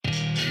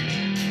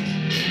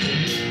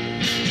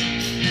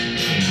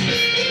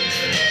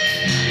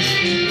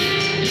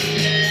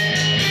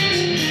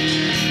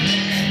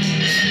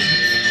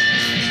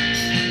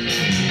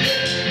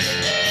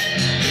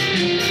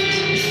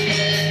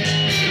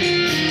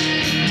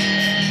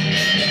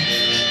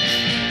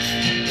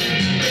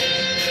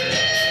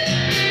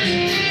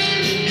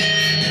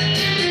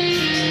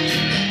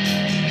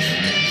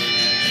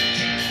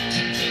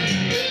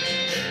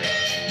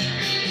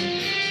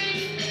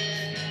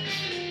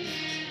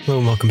Hello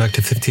and welcome back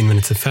to 15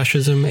 Minutes of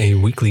Fascism, a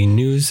weekly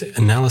news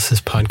analysis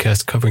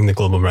podcast covering the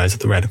global rise of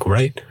the radical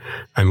right.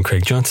 I'm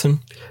Craig Johnson.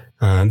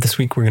 This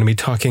week we're going to be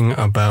talking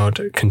about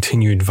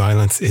continued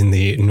violence in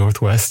the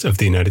northwest of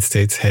the United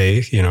States.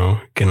 Hey,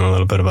 getting a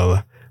little bit of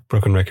a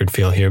broken record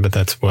feel here, but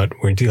that's what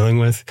we're dealing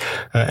with.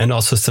 And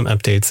also some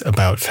updates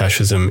about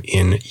fascism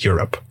in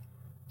Europe.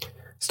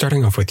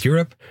 Starting off with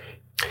Europe.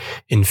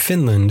 In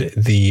Finland,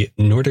 the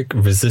Nordic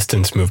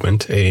Resistance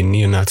Movement, a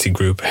neo-Nazi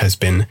group, has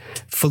been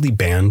fully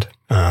banned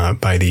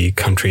by the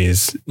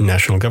country's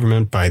national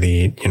government, by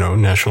the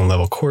national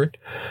level court,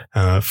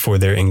 for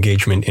their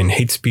engagement in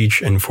hate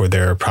speech and for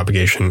their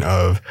propagation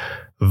of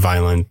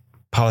violent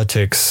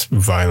politics,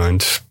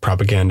 violent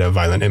propaganda,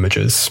 violent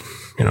images.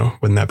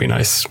 Wouldn't that be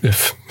nice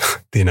if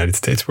the United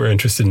States were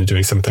interested in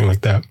doing something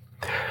like that?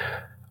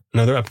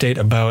 Another update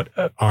about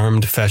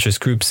armed fascist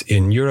groups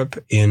in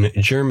Europe. In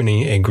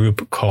Germany, a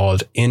group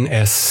called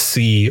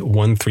NSC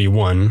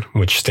 131,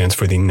 which stands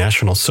for the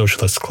National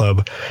Socialist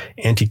Club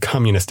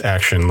Anti-Communist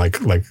Action,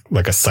 like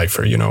a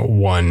cipher,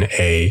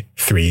 1A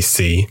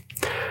 3C.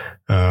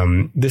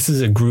 This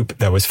is a group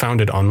that was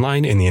founded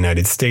online in the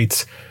United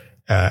States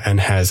and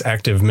has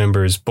active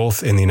members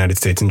both in the United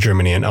States and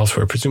Germany and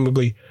elsewhere,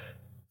 presumably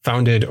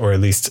founded or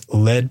at least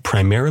led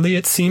primarily,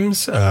 it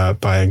seems,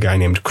 by a guy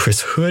named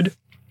Chris Hood.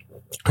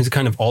 He's a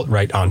kind of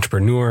alt-right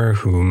entrepreneur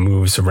who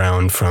moves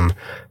around from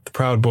the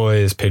Proud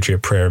Boys,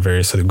 Patriot Prayer,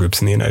 various other groups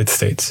in the United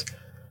States.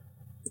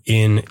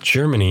 In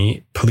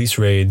Germany, police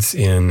raids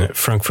in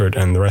Frankfurt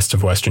and the rest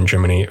of Western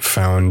Germany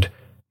found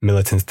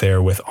militants there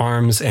with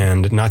arms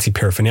and Nazi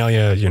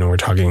paraphernalia. We're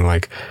talking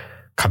like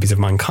copies of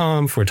Mein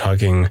Kampf, we're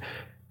talking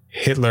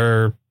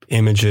Hitler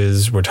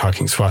images, we're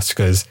talking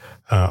swastikas,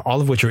 all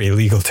of which are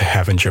illegal to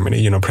have in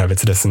Germany. Private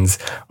citizens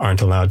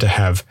aren't allowed to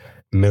have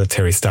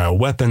military-style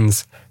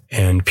weapons,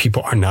 and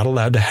people are not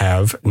allowed to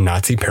have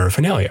Nazi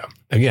paraphernalia.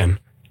 Again,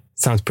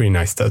 sounds pretty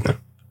nice, doesn't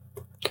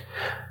it?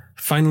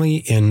 Finally,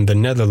 in the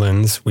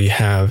Netherlands, we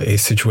have a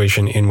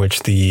situation in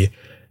which the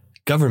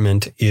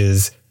government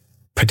is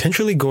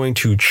potentially going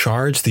to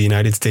charge the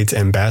United States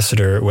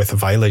ambassador with a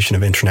violation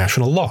of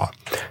international law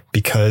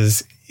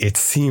because it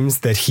seems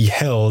that he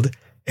held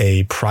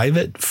a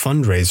private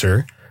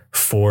fundraiser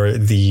for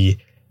the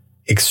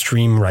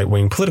extreme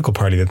right-wing political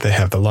party that they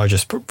have, the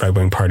largest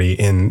right-wing party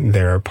in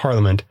their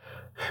parliament,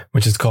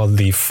 which is called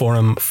the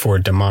Forum for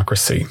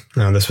Democracy.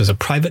 Now, this was a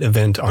private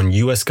event on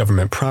U.S.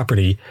 government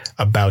property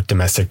about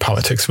domestic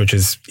politics, which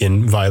is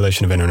in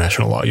violation of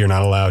international law. You're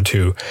not allowed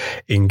to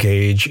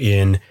engage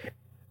in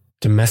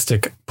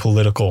domestic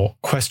political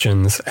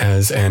questions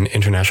as an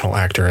international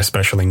actor,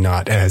 especially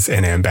not as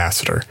an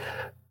ambassador.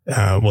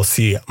 We'll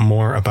see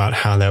more about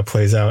how that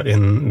plays out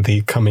in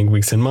the coming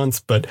weeks and months.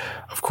 But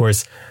of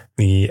course,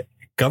 the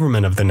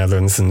government of the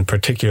Netherlands, and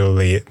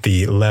particularly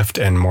the left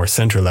and more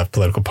center-left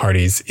political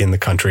parties in the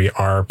country,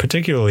 are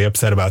particularly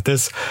upset about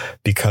this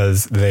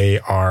because they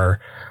are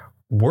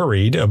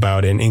worried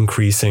about an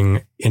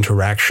increasing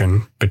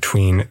interaction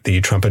between the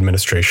Trump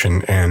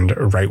administration and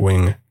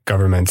right-wing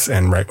governments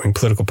and right-wing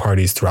political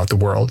parties throughout the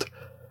world.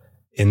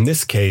 In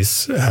this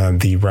case,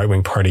 the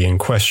right-wing party in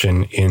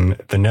question in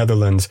the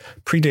Netherlands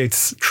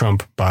predates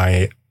Trump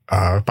by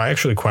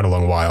actually quite a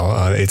long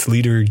while. Its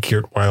leader,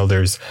 Geert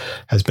Wilders,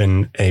 has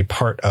been a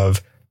part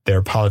of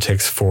their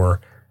politics for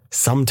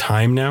some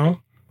time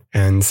now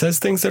and says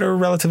things that are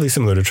relatively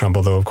similar to Trump,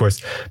 although, of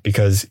course,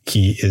 because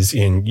he is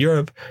in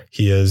Europe,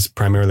 he is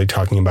primarily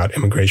talking about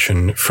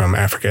immigration from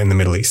Africa and the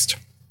Middle East.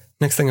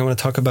 Next thing I want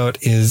to talk about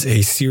is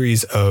a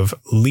series of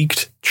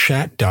leaked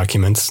chat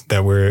documents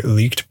that were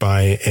leaked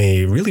by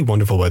a really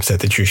wonderful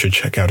website that you should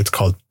check out. It's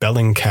called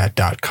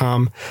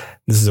Bellingcat.com.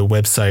 This is a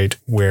website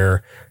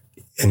where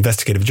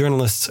investigative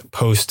journalists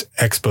post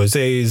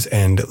exposés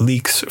and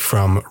leaks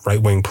from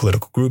right-wing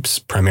political groups,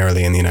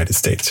 primarily in the United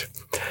States.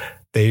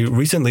 They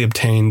recently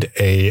obtained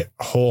a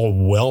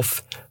whole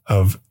wealth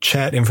of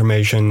chat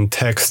information,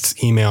 texts,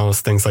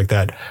 emails, things like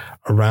that,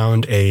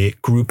 around a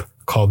group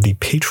called the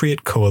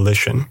Patriot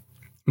Coalition.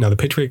 Now, the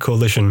Patriot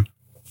Coalition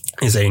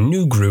is a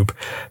new group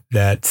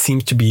that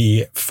seems to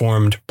be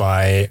formed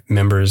by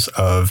members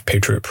of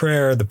Patriot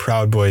Prayer, the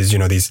Proud Boys,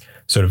 these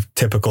sort of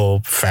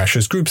typical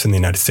fascist groups in the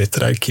United States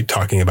that I keep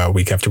talking about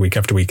week after week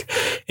after week.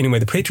 Anyway,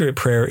 the Patriot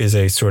Prayer is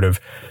a sort of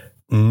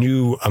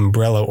new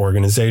umbrella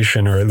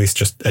organization, or at least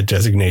just a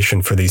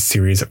designation for these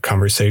series of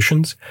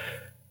conversations.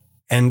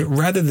 And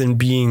rather than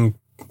being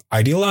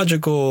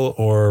ideological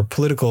or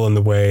political in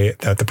the way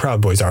that the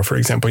Proud Boys are, for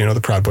example, the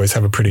Proud Boys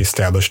have a pretty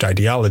established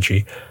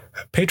ideology.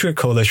 Patriot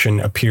Coalition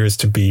appears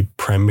to be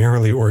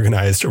primarily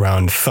organized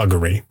around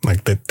thuggery,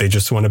 like that they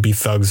just want to be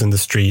thugs in the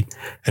street.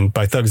 And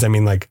by thugs, I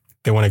mean like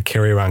they want to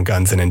carry around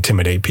guns and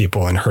intimidate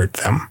people and hurt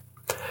them.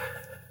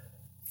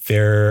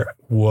 There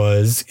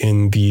was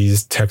in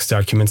these text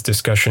documents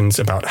discussions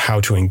about how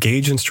to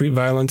engage in street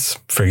violence.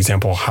 For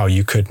example, how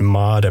you could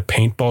mod a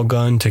paintball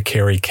gun to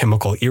carry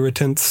chemical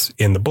irritants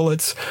in the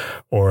bullets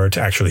or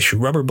to actually shoot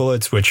rubber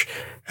bullets, which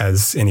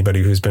as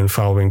anybody who's been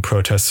following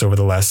protests over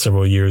the last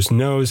several years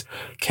knows,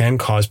 can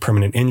cause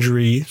permanent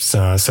injury,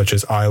 such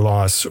as eye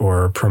loss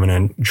or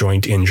permanent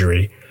joint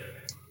injury.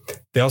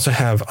 They also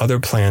have other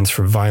plans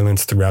for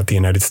violence throughout the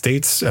United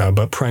States,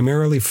 but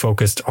primarily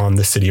focused on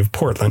the city of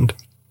Portland,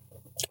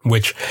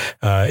 which,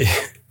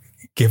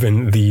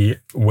 given the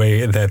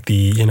way that the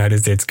United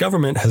States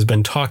government has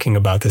been talking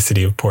about the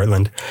city of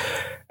Portland,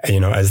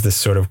 as this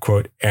sort of,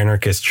 quote,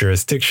 anarchist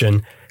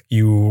jurisdiction,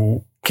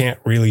 you can't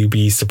really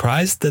be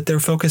surprised that they're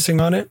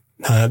focusing on it.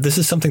 This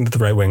is something that the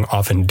right wing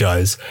often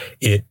does.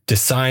 It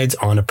decides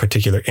on a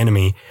particular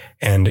enemy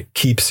and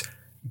keeps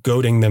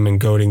goading them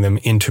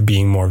into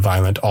being more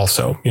violent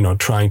also,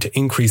 trying to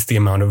increase the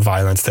amount of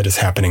violence that is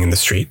happening in the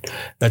street.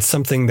 That's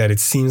something that it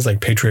seems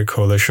like Patriot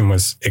Coalition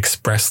was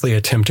expressly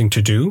attempting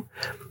to do.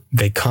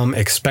 They come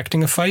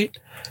expecting a fight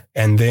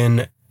and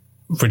then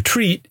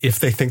retreat if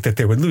they think that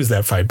they would lose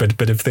that fight.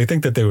 But if they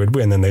think that they would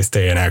win, then they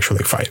stay and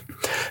actually fight.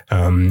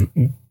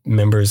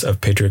 Members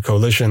of Patriot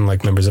Coalition,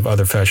 like members of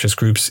other fascist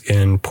groups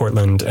in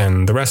Portland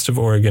and the rest of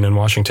Oregon and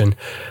Washington,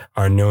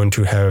 are known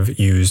to have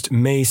used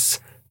mace,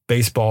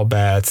 baseball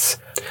bats,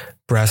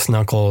 brass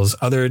knuckles,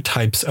 other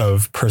types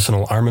of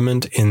personal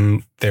armament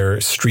in their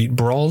street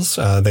brawls.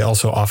 They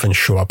also often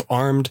show up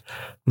armed,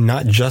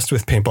 not just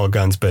with paintball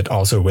guns, but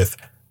also with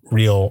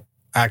real,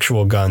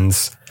 actual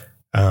guns,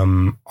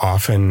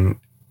 often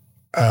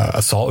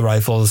assault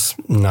rifles,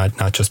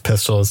 not just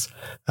pistols.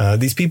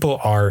 These people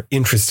are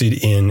interested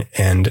in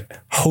and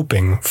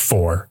hoping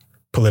for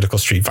political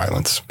street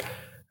violence.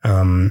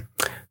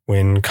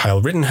 When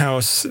Kyle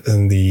Rittenhouse,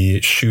 the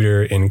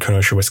shooter in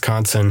Kenosha,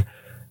 Wisconsin,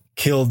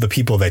 killed the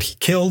people that he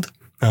killed,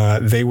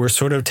 they were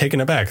sort of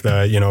taken aback.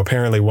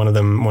 Apparently one of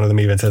them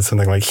even said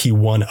something like, he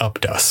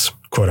one-upped us,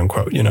 quote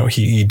unquote.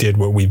 He did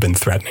what we've been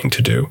threatening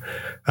to do,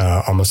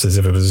 almost as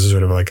if it was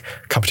sort of like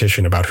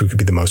competition about who could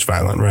be the most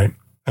violent, right?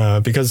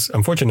 Because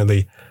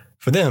unfortunately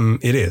for them,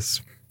 it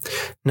is.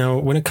 Now,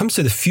 when it comes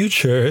to the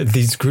future,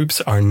 these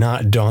groups are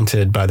not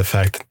daunted by the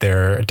fact that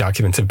their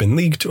documents have been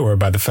leaked or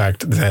by the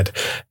fact that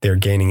they're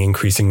gaining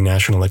increasing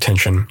national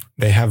attention.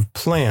 They have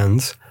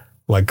plans,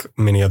 like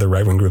many other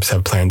right-wing groups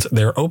have plans.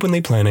 They're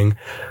openly planning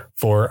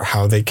for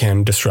how they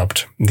can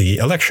disrupt the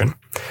election.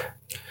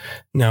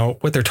 Now,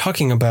 what they're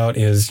talking about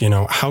is,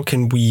 how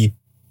can we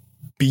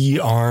be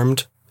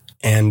armed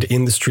and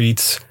in the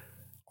streets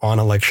on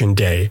election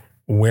day?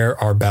 Where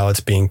are ballots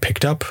being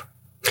picked up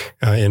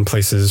in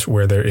places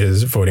where there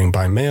is voting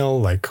by mail,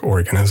 like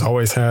Oregon has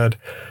always had?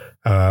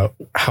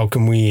 How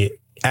can we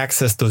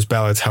access those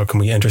ballots? How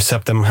can we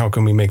intercept them? How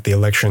can we make the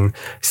election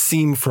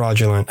seem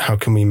fraudulent? How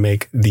can we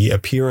make the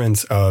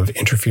appearance of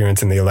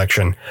interference in the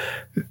election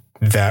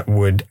that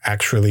would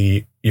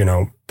actually,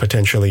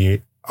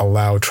 potentially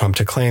allow Trump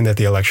to claim that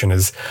the election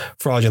is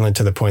fraudulent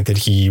to the point that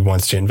he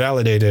wants to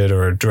invalidate it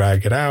or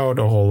drag it out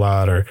a whole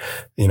lot or,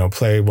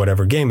 play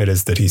whatever game it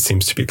is that he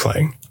seems to be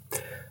playing.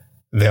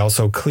 They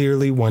also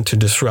clearly want to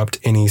disrupt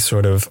any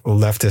sort of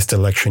leftist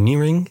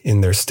electioneering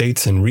in their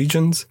states and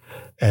regions.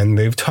 And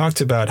they've talked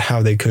about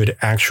how they could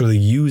actually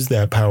use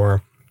that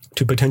power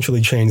to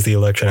potentially change the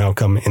election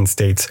outcome in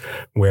states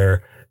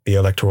where the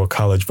Electoral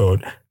College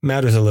vote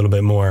matters a little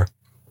bit more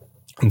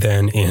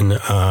than in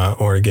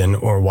Oregon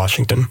or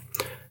Washington.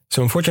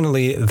 So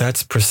unfortunately,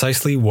 that's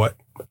precisely what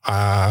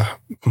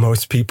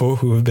most people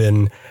who have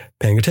been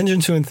paying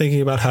attention to and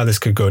thinking about how this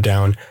could go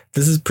down,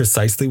 this is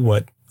precisely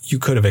what you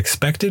could have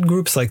expected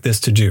groups like this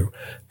to do.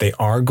 They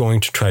are going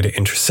to try to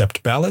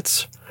intercept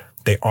ballots.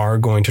 They are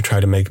going to try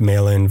to make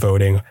mail-in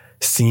voting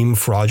seem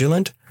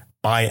fraudulent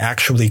by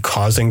actually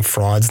causing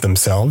frauds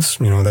themselves.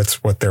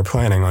 That's what they're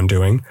planning on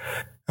doing.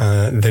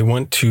 They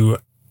want to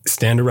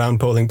stand around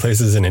polling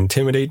places and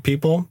intimidate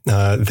people.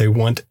 They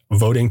want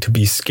voting to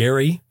be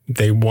scary.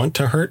 They want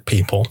to hurt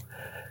people.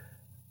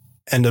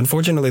 And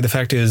unfortunately, the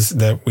fact is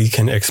that we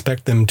can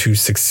expect them to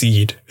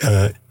succeed.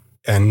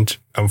 And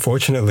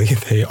unfortunately,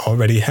 they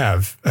already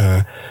have.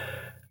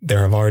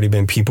 There have already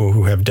been people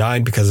who have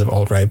died because of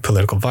alt-right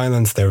political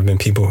violence. There have been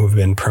people who have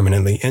been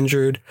permanently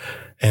injured.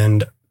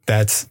 And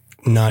that's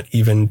not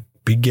even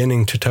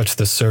beginning to touch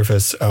the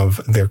surface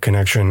of their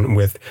connection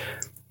with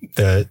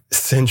the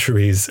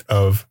centuries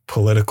of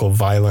political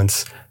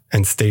violence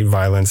and state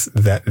violence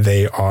that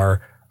they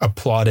are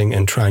applauding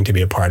and trying to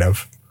be a part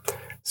of.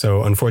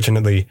 So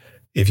unfortunately,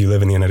 if you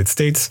live in the United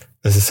States,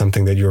 this is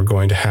something that you're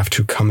going to have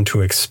to come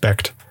to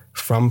expect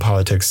from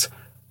politics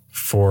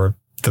for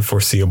the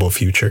foreseeable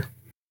future.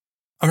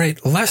 All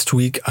right, last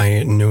week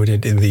I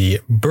noted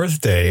the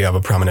birthday of a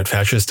prominent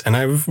fascist, and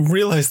I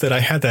realized that I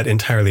had that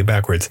entirely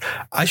backwards.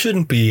 I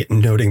shouldn't be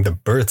noting the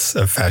births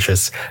of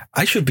fascists.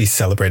 I should be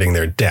celebrating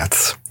their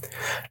deaths.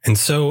 And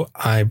so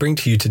I bring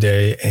to you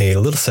today a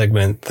little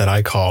segment that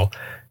I call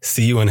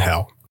See You in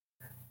Hell.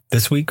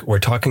 This week, we're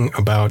talking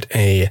about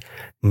a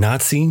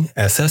Nazi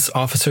SS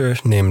officer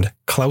named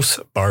Klaus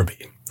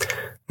Barbie.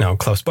 Now,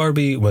 Klaus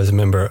Barbie was a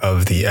member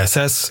of the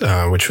SS,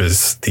 which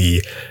was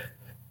the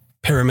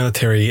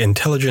paramilitary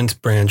intelligence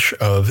branch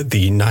of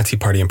the Nazi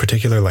Party in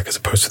particular, like as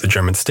opposed to the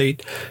German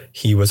state.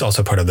 He was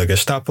also part of the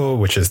Gestapo,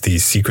 which is the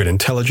secret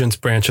intelligence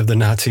branch of the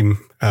Nazi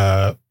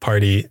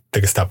Party.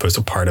 The Gestapo is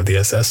a part of the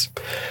SS.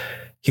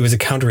 He was a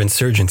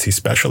counterinsurgency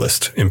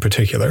specialist in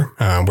particular,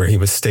 where he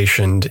was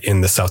stationed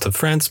in the south of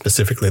France,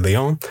 specifically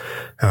Lyon,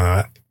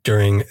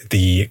 during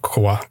the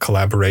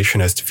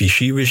collaborationist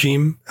Vichy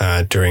regime,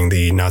 during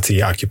the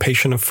Nazi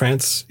occupation of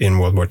France in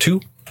World War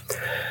II.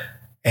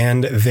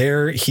 And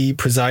there he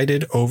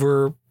presided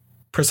over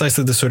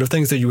precisely the sort of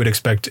things that you would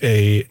expect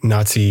a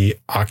Nazi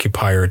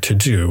occupier to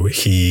do.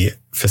 He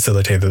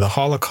facilitated the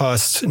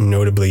Holocaust.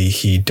 Notably,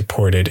 he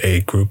deported a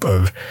group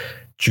of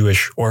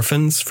Jewish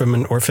orphans from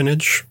an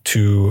orphanage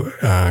to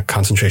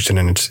concentration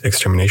and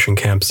extermination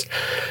camps.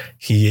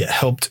 He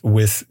helped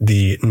with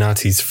the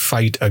Nazis'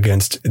 fight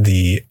against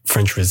the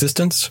French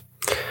resistance,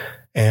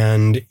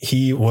 and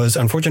he was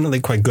unfortunately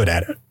quite good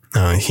at it.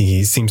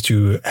 He seems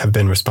to have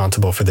been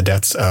responsible for the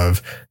deaths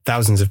of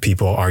thousands of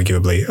people,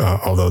 arguably,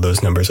 although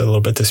those numbers are a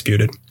little bit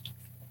disputed.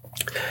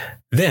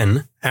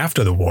 Then,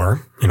 after the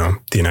war,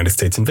 the United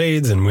States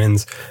invades and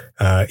wins.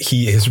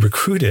 He is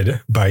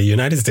recruited by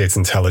United States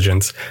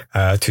intelligence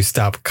to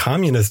stop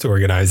communist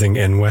organizing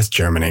in West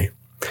Germany.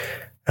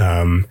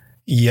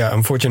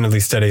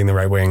 Unfortunately, studying the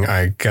right wing,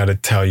 I gotta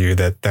tell you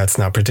that that's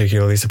not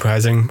particularly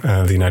surprising.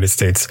 The United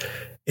States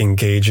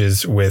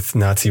engages with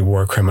Nazi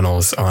war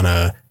criminals on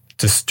a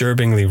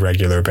disturbingly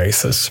regular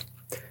basis.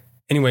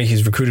 Anyway,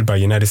 he's recruited by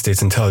United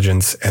States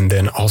intelligence and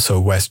then also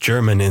West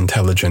German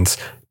intelligence,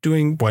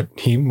 doing what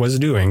he was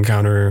doing,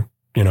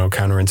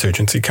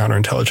 counterinsurgency,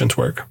 counterintelligence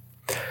work.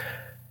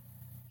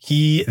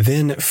 He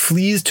then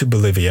flees to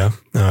Bolivia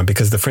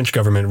because the French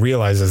government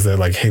realizes that,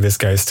 hey, this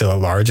guy is still at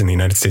large and the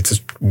United States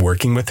is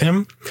working with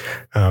him.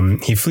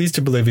 He flees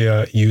to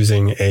Bolivia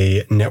using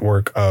a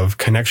network of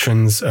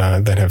connections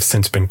that have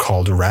since been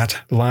called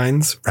rat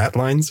lines.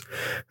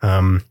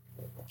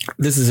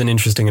 This is an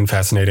interesting and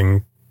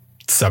fascinating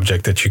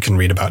subject that you can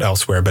read about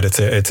elsewhere, but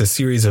it's a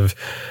series of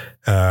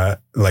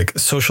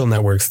social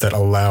networks that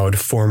allowed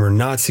former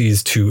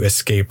Nazis to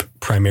escape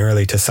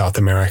primarily to South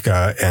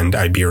America and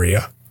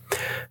Iberia.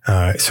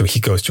 So he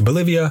goes to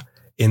Bolivia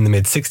in the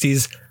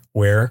mid-60s,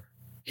 where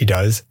he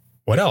does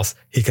what else?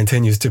 He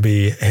continues to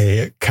be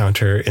a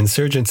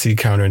counterinsurgency,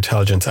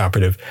 counterintelligence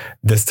operative,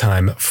 this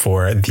time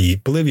for the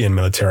Bolivian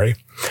military,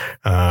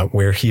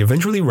 where he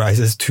eventually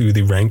rises to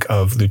the rank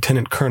of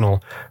lieutenant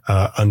colonel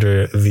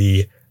under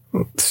the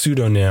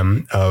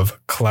pseudonym of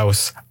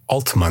Klaus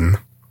Altmann.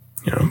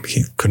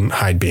 He couldn't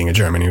hide being a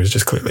German. He was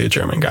just clearly a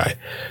German guy.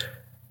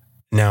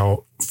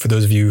 Now, for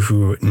those of you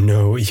who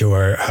know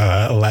your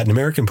Latin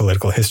American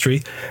political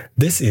history,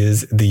 this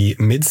is the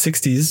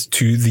mid-60s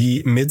to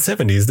the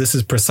mid-70s. This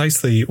is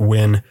precisely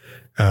when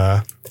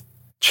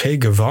Che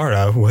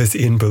Guevara was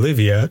in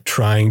Bolivia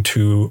trying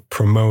to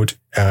promote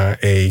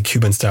a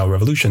Cuban-style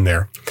revolution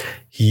there.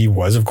 He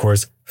was, of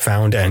course,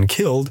 found and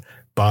killed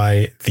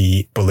by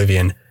the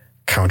Bolivian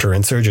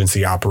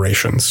counterinsurgency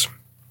operations.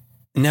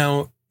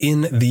 Now,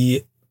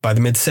 by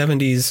the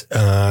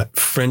mid-70s,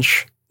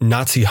 French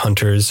Nazi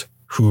hunters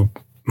who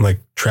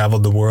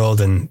traveled the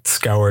world and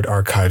scoured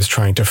archives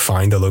trying to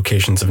find the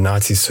locations of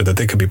Nazis so that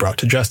they could be brought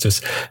to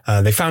justice.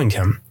 They found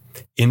him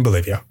in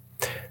Bolivia.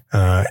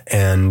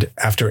 And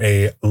after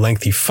a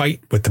lengthy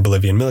fight with the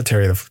Bolivian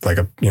military, like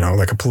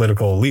a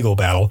political legal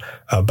battle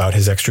about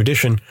his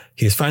extradition,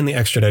 he is finally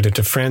extradited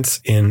to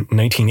France in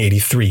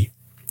 1983,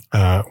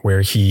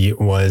 where he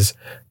was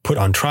put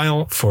on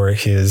trial for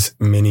his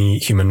many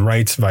human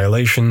rights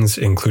violations,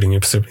 including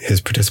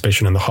his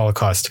participation in the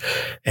Holocaust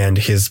and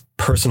his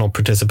personal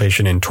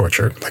participation in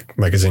torture,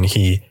 like as in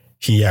he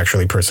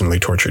actually personally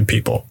tortured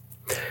people.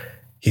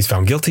 He's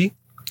found guilty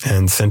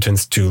and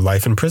sentenced to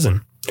life in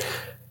prison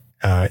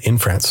in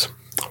France,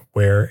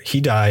 where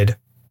he died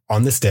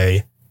on this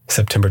day,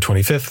 September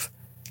 25th,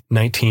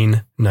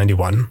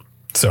 1991.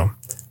 So,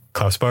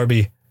 Klaus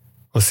Barbie,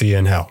 we'll see you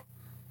in hell.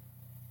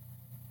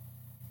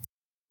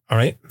 All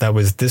right, that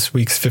was this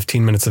week's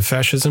 15 Minutes of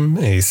Fascism,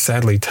 a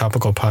sadly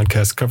topical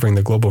podcast covering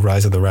the global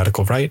rise of the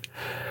radical right.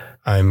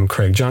 I'm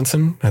Craig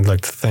Johnson. I'd like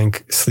to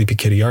thank Sleepy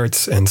Kitty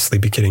Arts and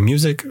Sleepy Kitty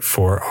Music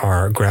for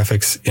our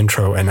graphics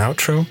intro and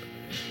outro,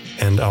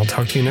 and I'll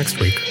talk to you next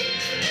week.